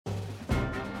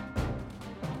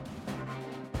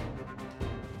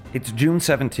It's June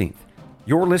 17th.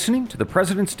 You're listening to the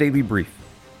President's Daily Brief.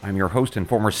 I'm your host and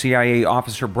former CIA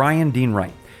officer Brian Dean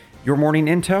Wright. Your morning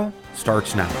intel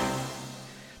starts now.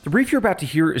 The brief you're about to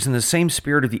hear is in the same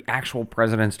spirit of the actual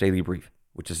President's Daily Brief,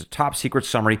 which is a top-secret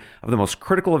summary of the most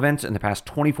critical events in the past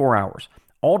 24 hours,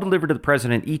 all delivered to the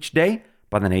President each day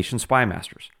by the nation's spy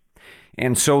masters.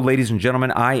 And so, ladies and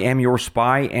gentlemen, I am your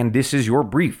spy, and this is your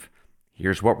brief.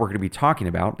 Here's what we're going to be talking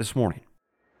about this morning.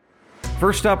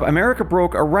 First up, America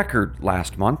broke a record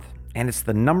last month, and it's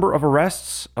the number of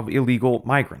arrests of illegal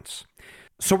migrants.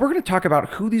 So we're going to talk about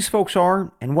who these folks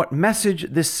are and what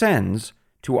message this sends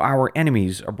to our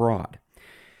enemies abroad.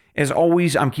 As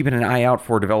always, I'm keeping an eye out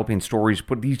for developing stories.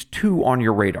 Put these two on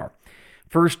your radar.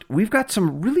 First, we've got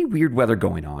some really weird weather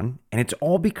going on, and it's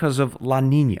all because of La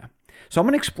Nina. So I'm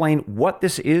going to explain what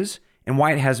this is and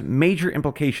why it has major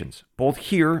implications, both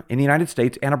here in the United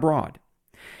States and abroad.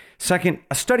 Second,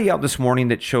 a study out this morning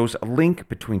that shows a link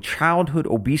between childhood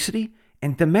obesity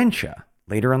and dementia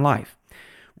later in life.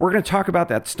 We're going to talk about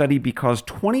that study because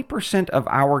 20% of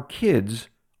our kids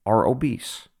are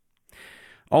obese.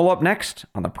 All up next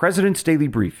on the President's Daily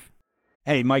Brief.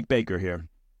 Hey, Mike Baker here.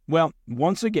 Well,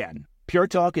 once again, Pure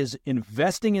Talk is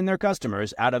investing in their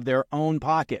customers out of their own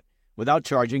pocket without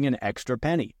charging an extra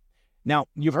penny. Now,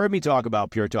 you've heard me talk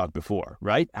about Pure Talk before,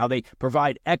 right? How they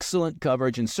provide excellent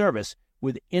coverage and service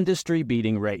with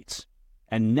industry-beating rates.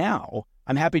 And now,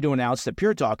 I'm happy to announce that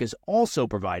Pure Talk is also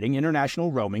providing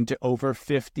international roaming to over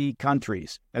 50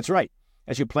 countries. That's right.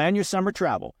 As you plan your summer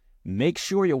travel, make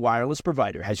sure your wireless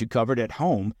provider has you covered at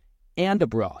home and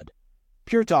abroad.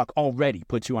 Pure Talk already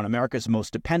puts you on America's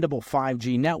most dependable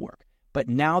 5G network, but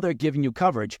now they're giving you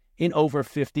coverage in over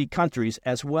 50 countries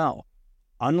as well.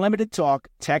 Unlimited talk,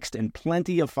 text, and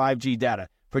plenty of 5G data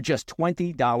for just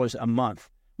 $20 a month.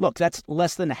 Look, that's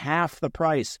less than half the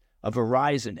price of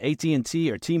Verizon, AT&T,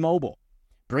 or T-Mobile.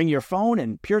 Bring your phone,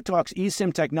 and Pure Talk's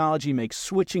eSIM technology makes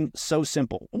switching so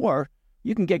simple. Or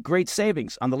you can get great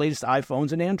savings on the latest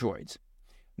iPhones and Androids.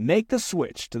 Make the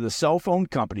switch to the cell phone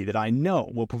company that I know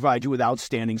will provide you with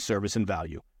outstanding service and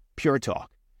value, Pure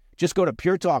Talk. Just go to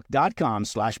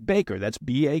puretalk.com/Baker, that's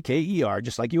B-A-K-E-R,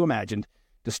 just like you imagined,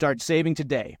 to start saving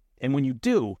today. And when you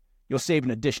do, you'll save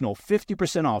an additional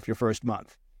 50% off your first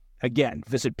month. Again,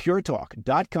 visit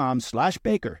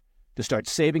puretalk.com/Baker to start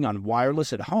saving on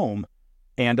wireless at home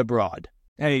and abroad.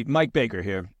 Hey, Mike Baker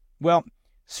here. Well,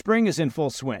 spring is in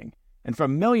full swing, and for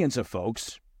millions of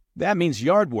folks, that means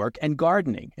yard work and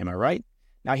gardening, am I right?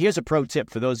 Now, here's a pro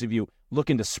tip for those of you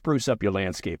looking to spruce up your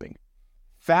landscaping.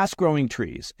 Fast Growing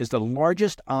Trees is the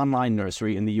largest online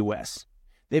nursery in the U.S.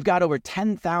 They've got over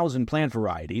 10,000 plant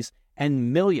varieties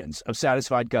and millions of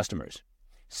satisfied customers.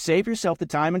 Save yourself the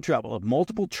time and trouble of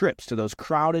multiple trips to those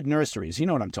crowded nurseries. You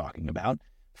know what I'm talking about.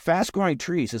 Fast Growing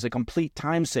Trees is a complete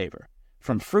time saver.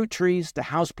 From fruit trees to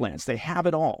houseplants, they have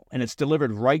it all, and it's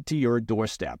delivered right to your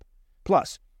doorstep.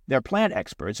 Plus, their plant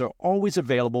experts are always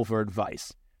available for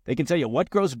advice. They can tell you what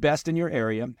grows best in your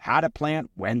area, how to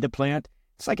plant, when to plant.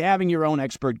 It's like having your own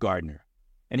expert gardener.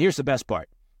 And here's the best part.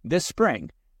 This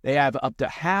spring, they have up to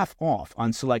half off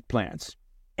on select plants.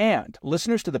 And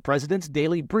listeners to the President's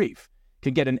Daily Brief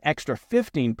can get an extra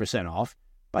 15% off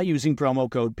by using promo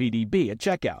code PDB at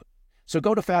checkout. So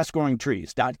go to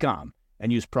fastgrowingtrees.com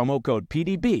and use promo code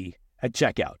PDB at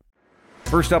checkout.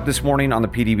 First up this morning on the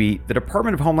PDB, the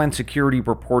Department of Homeland Security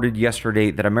reported yesterday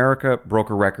that America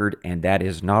broke a record, and that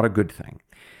is not a good thing.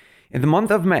 In the month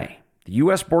of May, the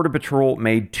U.S. Border Patrol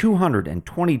made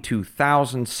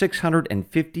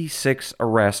 222,656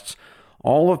 arrests,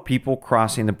 all of people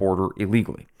crossing the border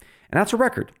illegally. And that's a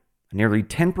record. A nearly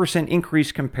 10%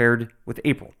 increase compared with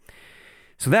April.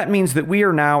 So that means that we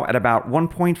are now at about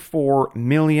 1.4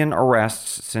 million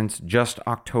arrests since just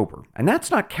October. And that's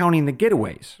not counting the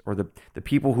getaways or the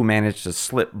people who managed to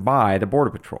slip by the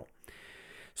Border Patrol.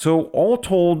 So all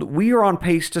told, we are on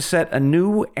pace to set a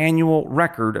new annual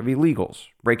record of illegals,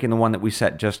 breaking the one that we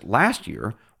set just last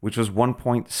year, which was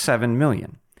 1.7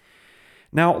 million.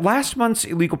 Now, last month's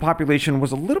illegal population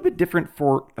was a little bit different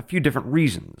for a few different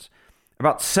reasons.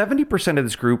 About 70% of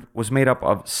this group was made up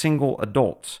of single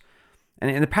adults. And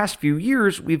in the past few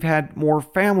years, we've had more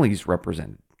families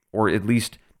represented, or at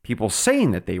least people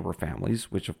saying that they were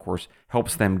families, which of course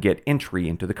helps them get entry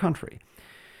into the country.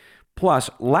 Plus,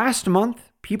 last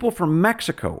month, people from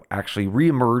Mexico actually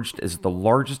reemerged as the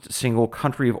largest single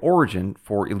country of origin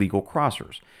for illegal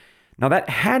crossers. Now, that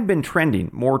had been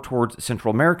trending more towards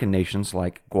Central American nations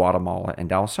like Guatemala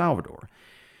and El Salvador.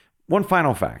 One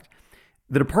final fact.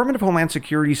 The Department of Homeland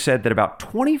Security said that about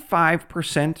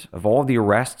 25% of all of the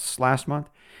arrests last month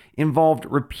involved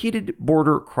repeated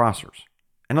border crossers.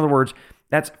 In other words,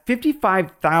 that's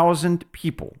 55,000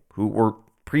 people who were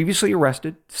previously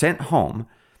arrested, sent home,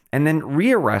 and then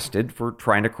rearrested for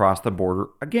trying to cross the border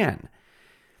again.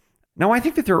 Now, I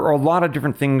think that there are a lot of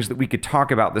different things that we could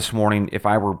talk about this morning if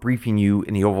I were briefing you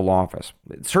in the Oval Office.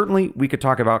 Certainly, we could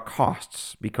talk about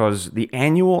costs, because the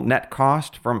annual net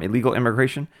cost from illegal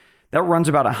immigration, that runs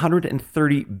about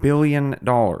 $130 billion,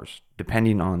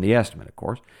 depending on the estimate, of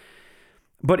course.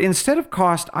 But instead of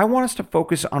cost, I want us to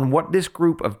focus on what this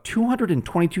group of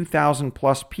 222,000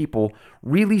 plus people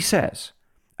really says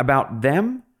about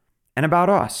them and about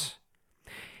us.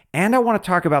 And I want to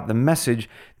talk about the message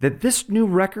that this new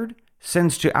record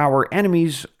sends to our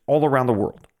enemies all around the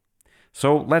world.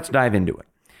 So let's dive into it.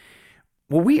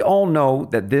 Well, we all know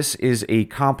that this is a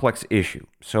complex issue.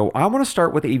 So I want to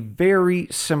start with a very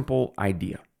simple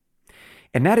idea.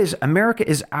 And that is, America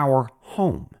is our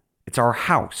home. It's our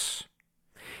house.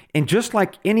 And just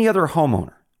like any other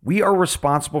homeowner, we are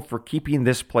responsible for keeping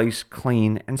this place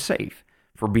clean and safe,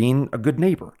 for being a good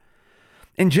neighbor.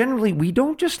 And generally, we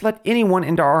don't just let anyone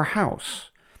into our house.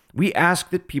 We ask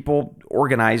that people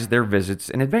organize their visits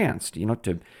in advance,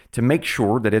 to make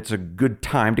sure that it's a good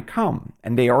time to come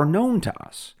and they are known to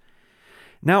us.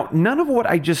 Now, none of what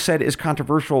I just said is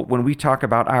controversial when we talk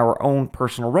about our own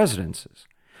personal residences.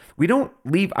 We don't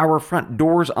leave our front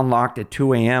doors unlocked at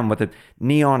 2 a.m. with a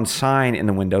neon sign in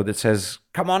the window that says,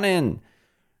 "Come on in."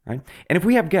 Right? And if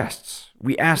we have guests,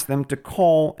 we ask them to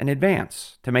call in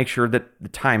advance to make sure that the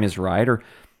time is right, or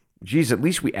at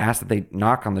least we ask that they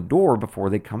knock on the door before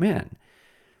they come in.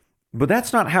 But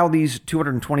that's not how these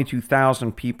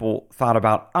 222,000 people thought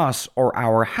about us or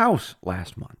our house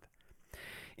last month.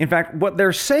 In fact, what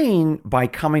they're saying by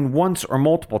coming once or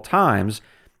multiple times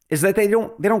is that they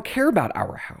don't care about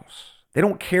our house. They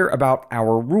don't care about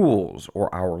our rules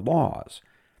or our laws.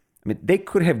 I mean, they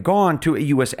could have gone to a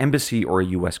U.S. embassy or a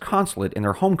U.S. consulate in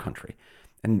their home country,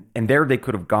 and there they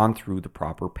could have gone through the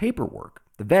proper paperwork,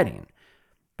 the vetting.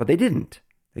 But they didn't.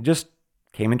 They just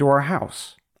came into our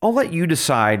house. I'll let you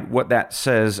decide what that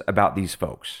says about these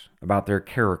folks, about their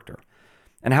character,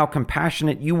 and how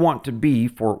compassionate you want to be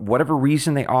for whatever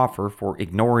reason they offer for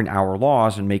ignoring our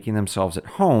laws and making themselves at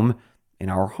home in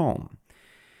our home.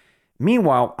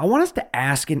 Meanwhile, I want us to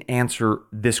ask and answer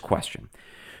this question.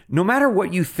 No matter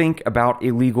what you think about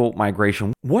illegal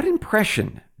migration, what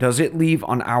impression does it leave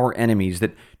on our enemies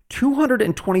that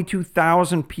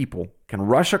 222,000 people can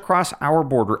rush across our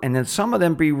border and then some of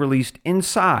them be released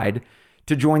inside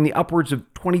to join the upwards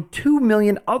of 22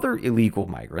 million other illegal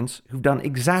migrants who've done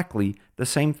exactly the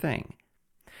same thing?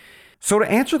 So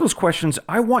to answer those questions,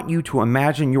 I want you to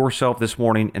imagine yourself this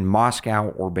morning in Moscow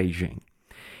or Beijing,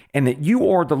 and that you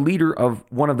are the leader of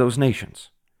one of those nations.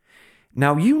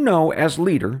 Now, you know as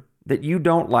leader that you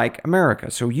don't like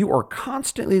America, so you are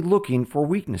constantly looking for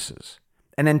weaknesses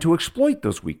and then to exploit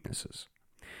those weaknesses.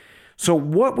 So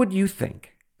what would you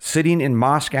think, sitting in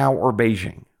Moscow or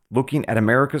Beijing, looking at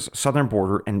America's southern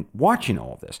border and watching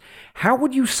all of this? How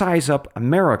would you size up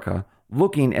America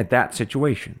looking at that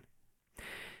situation?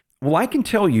 Well, I can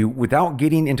tell you, without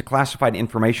getting into classified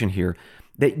information here,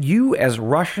 that you as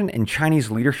Russian and Chinese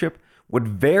leadership would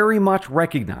very much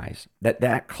recognize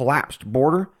that collapsed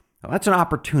border, well, that's an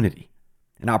opportunity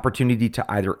to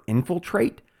either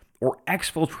infiltrate or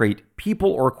exfiltrate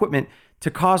people or equipment to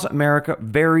cause America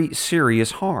very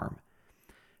serious harm.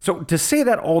 So to say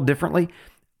that all differently,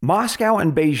 Moscow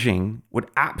and Beijing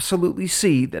would absolutely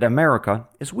see that America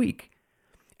is weak.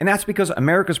 And that's because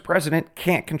America's president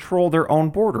can't control their own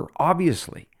border,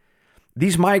 obviously.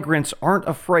 These migrants aren't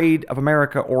afraid of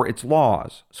America or its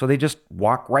laws, so they just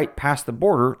walk right past the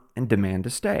border and demand to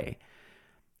stay.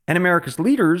 And America's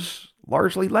leaders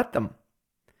largely let them.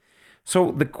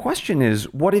 So the question is,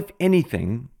 what, if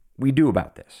anything, we do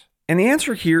about this? And the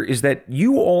answer here is that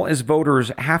you all as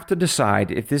voters have to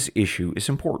decide if this issue is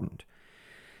important.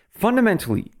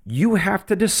 Fundamentally, you have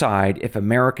to decide if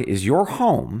America is your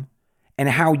home and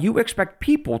how you expect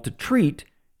people to treat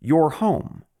your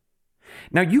home.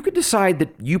 Now, you could decide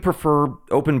that you prefer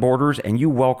open borders and you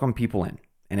welcome people in.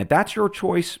 And if that's your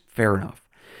choice, fair enough.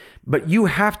 But you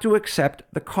have to accept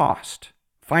the cost.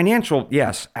 Financial,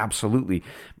 yes, absolutely.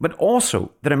 But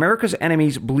also that America's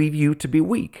enemies believe you to be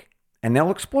weak, and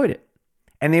they'll exploit it.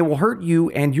 And they will hurt you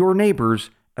and your neighbors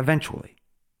eventually.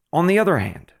 On the other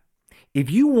hand, if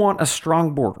you want a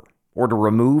strong border or to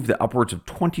remove the upwards of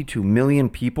 22 million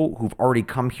people who've already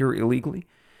come here illegally,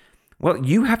 well,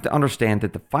 you have to understand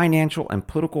that the financial and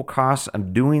political costs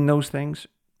of doing those things,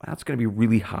 that's going to be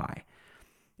really high.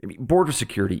 Border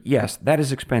security, yes, that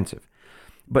is expensive.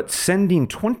 But sending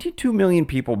 22 million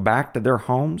people back to their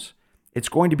homes, it's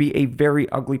going to be a very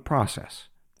ugly process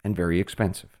and very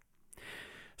expensive.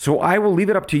 So I will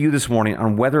leave it up to you this morning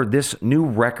on whether this new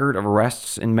record of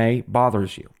arrests in May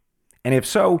bothers you. And if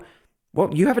so,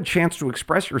 well, you have a chance to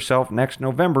express yourself next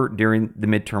November during the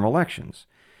midterm elections.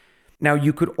 Now,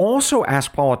 you could also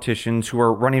ask politicians who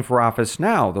are running for office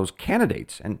now, those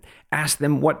candidates, and ask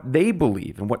them what they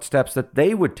believe and what steps that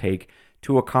they would take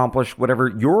to accomplish whatever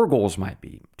your goals might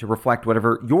be, to reflect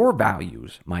whatever your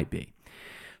values might be.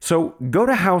 So go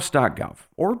to house.gov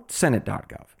or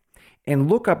senate.gov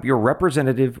and look up your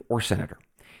representative or senator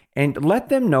and let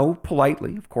them know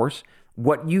politely, of course,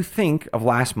 what you think of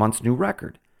last month's new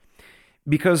record.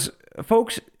 Because,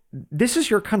 folks, this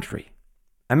is your country.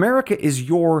 America is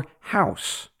your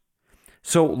house.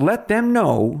 So let them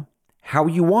know how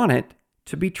you want it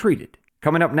to be treated.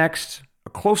 Coming up next, a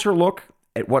closer look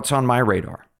at what's on my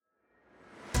radar.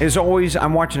 As always,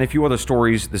 I'm watching a few other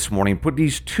stories this morning. Put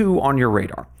these two on your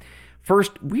radar.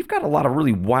 First, we've got a lot of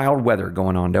really wild weather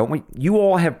going on, don't we? You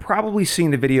all have probably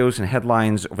seen the videos and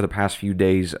headlines over the past few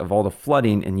days of all the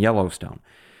flooding in Yellowstone.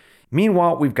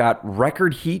 Meanwhile, we've got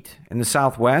record heat in the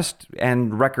Southwest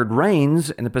and record rains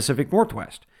in the Pacific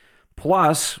Northwest.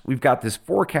 Plus, we've got this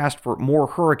forecast for more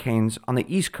hurricanes on the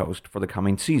East Coast for the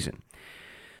coming season.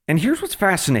 And here's what's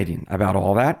fascinating about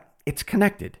all that. It's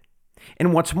connected.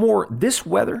 And what's more, this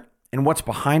weather and what's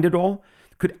behind it all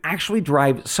could actually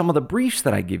drive some of the briefs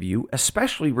that I give you,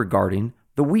 especially regarding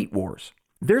the wheat wars.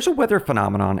 There's a weather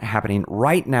phenomenon happening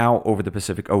right now over the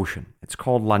Pacific Ocean. It's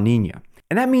called La Nina.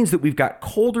 And that means that we've got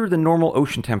colder than normal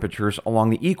ocean temperatures along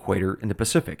the equator in the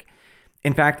Pacific.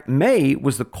 In fact, May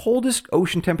was the coldest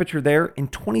ocean temperature there in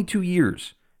 22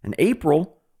 years, and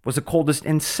April was the coldest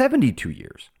in 72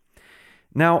 years.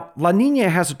 Now, La Nina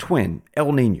has a twin,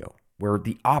 El Nino, where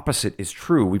the opposite is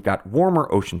true. We've got warmer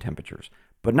ocean temperatures,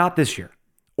 but not this year,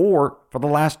 or for the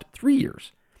last 3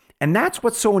 years. And that's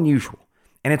what's so unusual,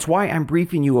 and it's why I'm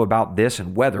briefing you about this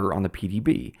and weather on the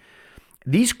PDB.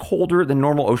 These colder than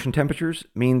normal ocean temperatures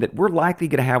mean that we're likely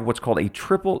going to have what's called a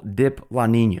triple dip La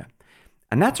Nina.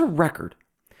 And that's a record.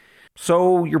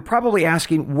 So you're probably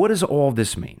asking, what does all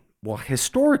this mean? Well,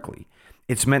 historically,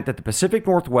 it's meant that the Pacific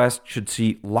Northwest should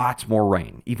see lots more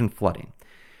rain, even flooding.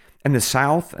 And the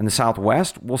South and the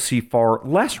Southwest will see far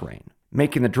less rain,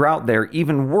 making the drought there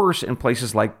even worse in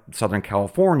places like Southern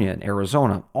California and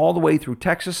Arizona, all the way through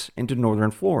Texas into northern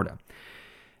Florida.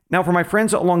 Now, for my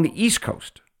friends along the East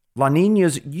Coast, La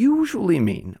Ninas usually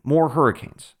mean more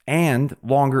hurricanes and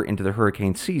longer into the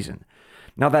hurricane season.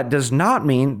 Now, that does not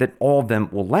mean that all of them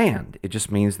will land. It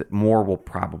just means that more will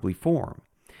probably form.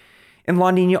 And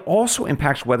La Nina also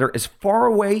impacts weather as far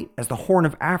away as the Horn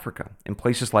of Africa in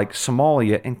places like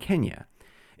Somalia and Kenya.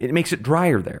 It makes it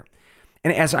drier there.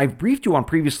 And as I've briefed you on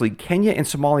previously, Kenya and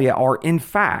Somalia are, in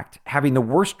fact, having the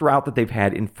worst drought that they've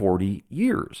had in 40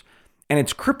 years. And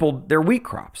it's crippled their wheat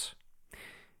crops.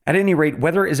 At any rate,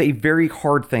 weather is a very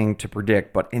hard thing to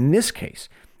predict, but in this case,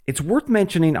 it's worth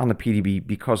mentioning on the PDB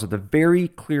because of the very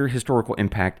clear historical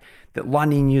impact that La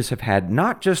Ninas have had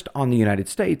not just on the United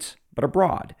States, but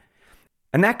abroad.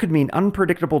 And that could mean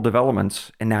unpredictable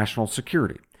developments in national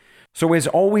security. So as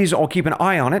always, I'll keep an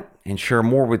eye on it and share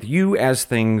more with you as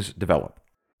things develop.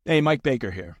 Hey, Mike Baker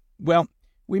here. Well,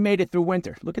 we made it through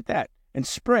winter. Look at that. And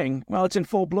spring, well, it's in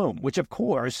full bloom, which of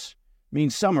course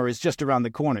means summer is just around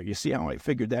the corner. You see how I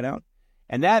figured that out?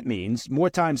 And that means more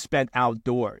time spent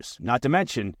outdoors. Not to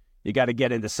mention, you got to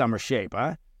get into summer shape,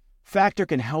 huh? Factor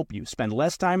can help you spend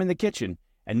less time in the kitchen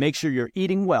and make sure you're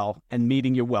eating well and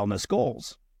meeting your wellness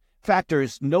goals.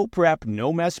 Factor's no prep,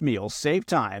 no mess meals save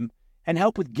time and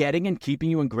help with getting and keeping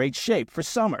you in great shape for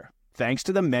summer, thanks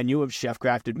to the menu of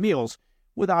chef-crafted meals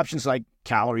with options like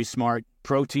Calorie Smart,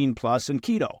 Protein Plus, and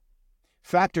Keto.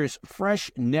 Factor's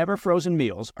fresh, never-frozen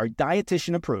meals are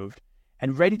dietitian approved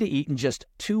and ready to eat in just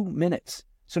 2 minutes.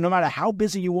 So no matter how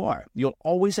busy you are, you'll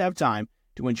always have time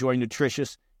to enjoy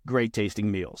nutritious,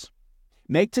 great-tasting meals.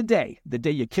 Make today the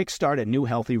day you kickstart a new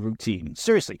healthy routine.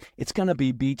 Seriously, it's going to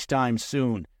be beach time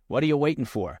soon. What are you waiting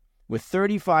for? With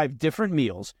 35 different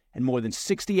meals and more than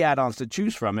 60 add-ons to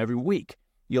choose from every week,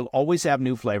 you'll always have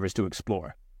new flavors to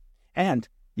explore. And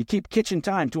you keep kitchen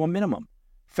time to a minimum.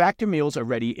 Factor meals are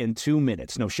ready in 2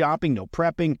 minutes. No shopping, no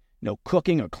prepping, no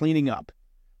cooking or cleaning up.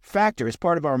 Factor is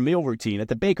part of our meal routine at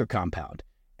the Baker compound.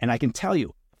 And I can tell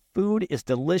you, food is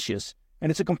delicious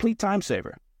and it's a complete time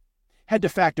saver. Head to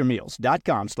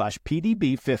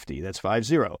factormeals.com/PDB50, that's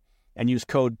 50, and use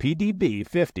code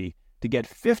PDB50 to get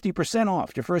 50%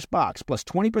 off your first box plus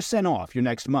 20% off your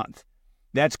next month.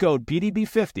 That's code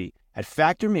PDB50 at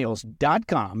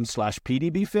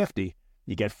factormeals.com/PDB50.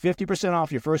 You get 50%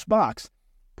 off your first box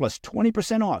plus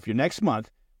 20% off your next month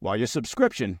while your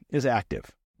subscription is active.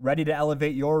 Ready to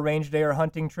elevate your range day or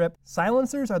hunting trip?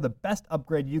 Silencers are the best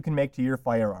upgrade you can make to your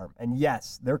firearm. And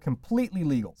yes, they're completely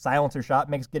legal. Silencer Shop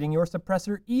makes getting your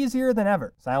suppressor easier than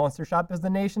ever. Silencer Shop is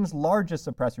the nation's largest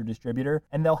suppressor distributor,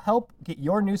 and they'll help get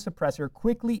your new suppressor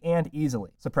quickly and easily.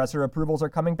 Suppressor approvals are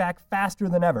coming back faster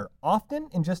than ever, often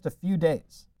in just a few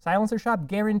days. Silencer Shop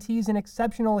guarantees an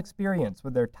exceptional experience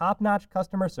with their top-notch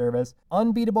customer service,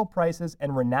 unbeatable prices,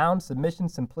 and renowned submission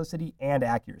simplicity and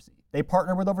accuracy. They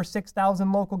partner with over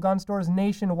 6,000 local gun stores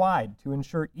nationwide to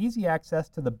ensure easy access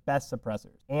to the best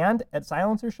suppressors. And at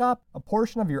Silencer Shop, a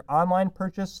portion of your online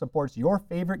purchase supports your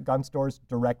favorite gun stores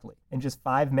directly. In just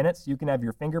 5 minutes, you can have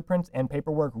your fingerprints and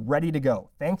paperwork ready to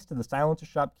go, thanks to the Silencer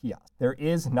Shop kiosk. There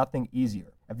is nothing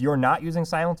easier. If you're not using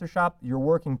Silencer Shop, you're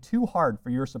working too hard for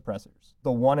your suppressors.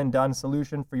 The one-and-done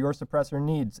solution for your suppressor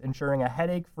needs, ensuring a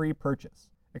headache-free purchase.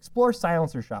 Explore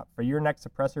Silencer Shop for your next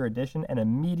suppressor edition and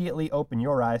immediately open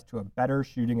your eyes to a better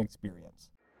shooting experience.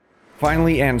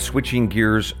 Finally, and switching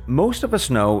gears, most of us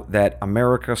know that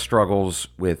America struggles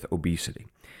with obesity.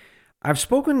 I've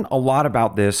spoken a lot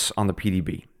about this on the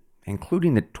PDB,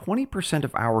 including that 20%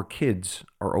 of our kids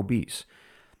are obese.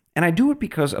 And I do it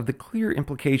because of the clear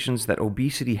implications that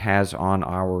obesity has on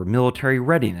our military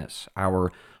readiness,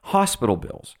 our hospital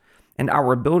bills, and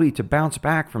our ability to bounce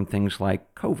back from things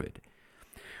like COVID.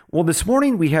 Well, this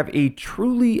morning we have a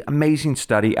truly amazing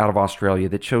study out of Australia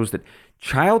that shows that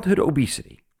childhood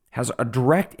obesity has a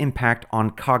direct impact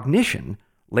on cognition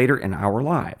later in our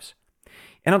lives.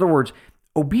 In other words,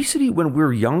 obesity when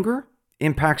we're younger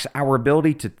impacts our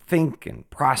ability to think and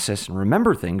process and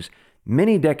remember things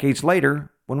many decades later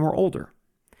when we're older.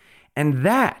 And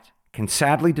that can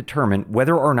sadly determine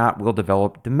whether or not we'll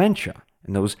develop dementia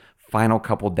in those final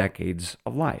couple decades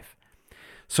of life.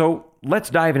 So let's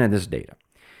dive into this data.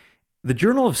 The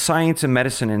Journal of Science and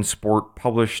Medicine and Sport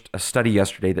published a study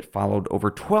yesterday that followed over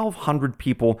 1,200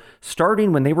 people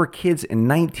starting when they were kids in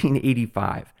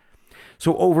 1985.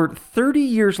 So over 30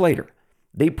 years later,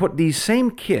 they put these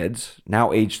same kids,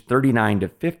 now aged 39 to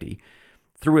 50,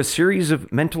 through a series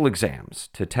of mental exams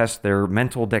to test their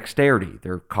mental dexterity,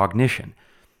 their cognition.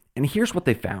 And here's what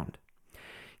they found.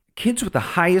 Kids with the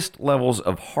highest levels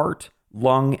of heart,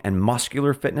 lung, and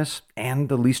muscular fitness and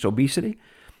the least obesity,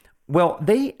 well,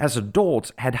 they, as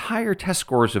adults, had higher test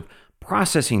scores of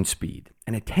processing speed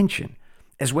and attention,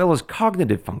 as well as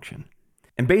cognitive function.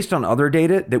 And based on other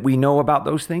data that we know about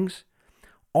those things,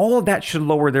 all of that should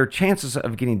lower their chances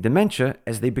of getting dementia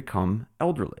as they become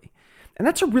elderly. And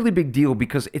that's a really big deal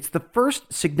because it's the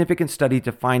first significant study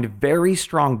to find very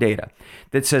strong data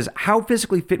that says how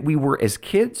physically fit we were as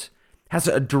kids has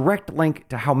a direct link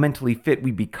to how mentally fit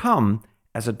we become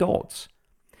as adults.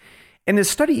 And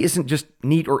this study isn't just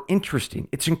neat or interesting.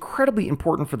 It's incredibly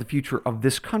important for the future of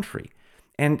this country.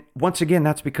 And once again,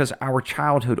 that's because our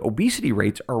childhood obesity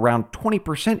rates are around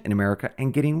 20% in America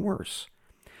and getting worse.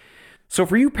 So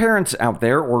for you parents out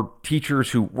there or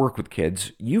teachers who work with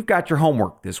kids, you've got your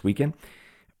homework this weekend.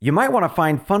 You might want to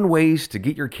find fun ways to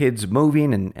get your kids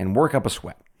moving and work up a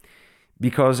sweat.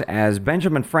 Because as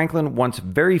Benjamin Franklin once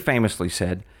very famously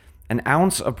said, an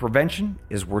ounce of prevention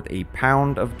is worth a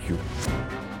pound of cure.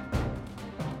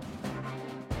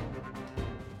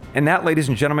 And that, ladies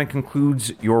and gentlemen,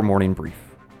 concludes your morning brief.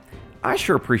 I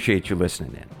sure appreciate you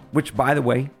listening in, which, by the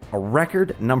way, a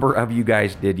record number of you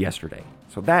guys did yesterday.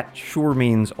 So that sure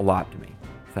means a lot to me.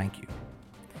 Thank you.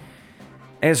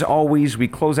 As always, we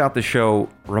close out the show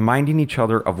reminding each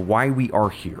other of why we are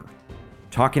here,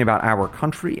 talking about our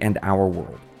country and our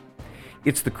world.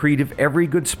 It's the creed of every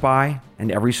good spy and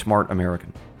every smart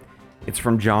American. It's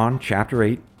from John chapter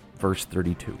 8, verse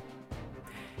 32.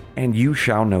 And you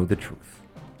shall know the truth,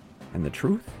 and the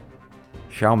truth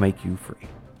shall make you free.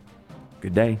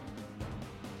 Good day.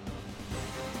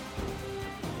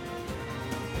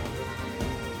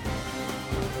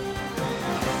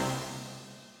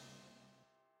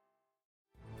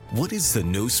 What is the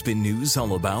No Spin News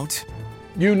all about?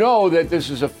 You know that this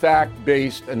is a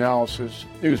fact-based analysis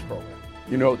news program.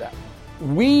 You know that.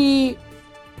 We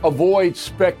avoid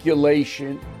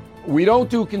speculation. We don't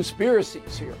do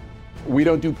conspiracies here. We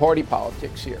don't do party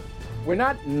politics here. We're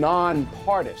not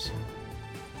nonpartisan.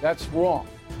 That's wrong.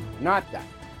 Not that.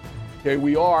 Okay,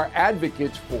 we are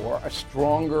advocates for a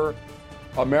stronger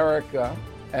America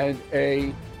and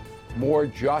a more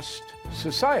just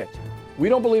society. We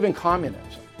don't believe in communism.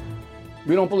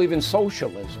 We don't believe in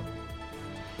socialism.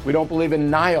 We don't believe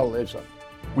in nihilism.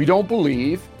 We don't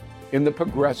believe in the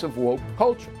progressive woke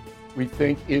culture. We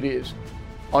think it is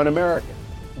un-American.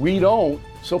 We don't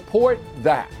support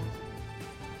that.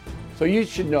 So you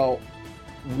should know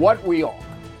what we are,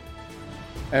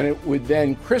 and it would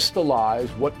then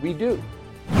crystallize what we do.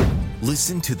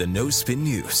 Listen to the No Spin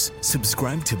News.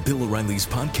 Subscribe to Bill O'Reilly's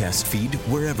podcast feed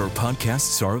wherever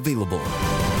podcasts are available.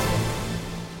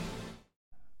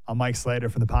 I'm Mike Slater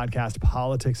from the podcast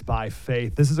Politics by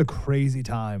Faith. This is a crazy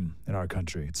time in our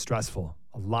country. It's stressful,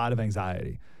 a lot of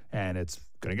anxiety, and it's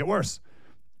going to get worse.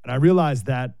 And I realized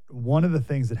that one of the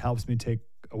things that helps me take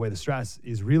away the stress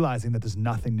is realizing that there's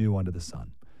nothing new under the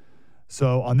sun.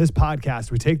 So on this podcast,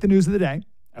 we take the news of the day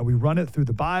and we run it through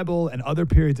the Bible and other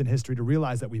periods in history to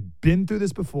realize that we've been through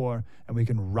this before and we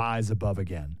can rise above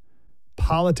again.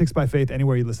 Politics by Faith,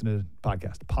 anywhere you listen to the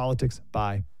podcast. Politics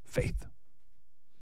by Faith.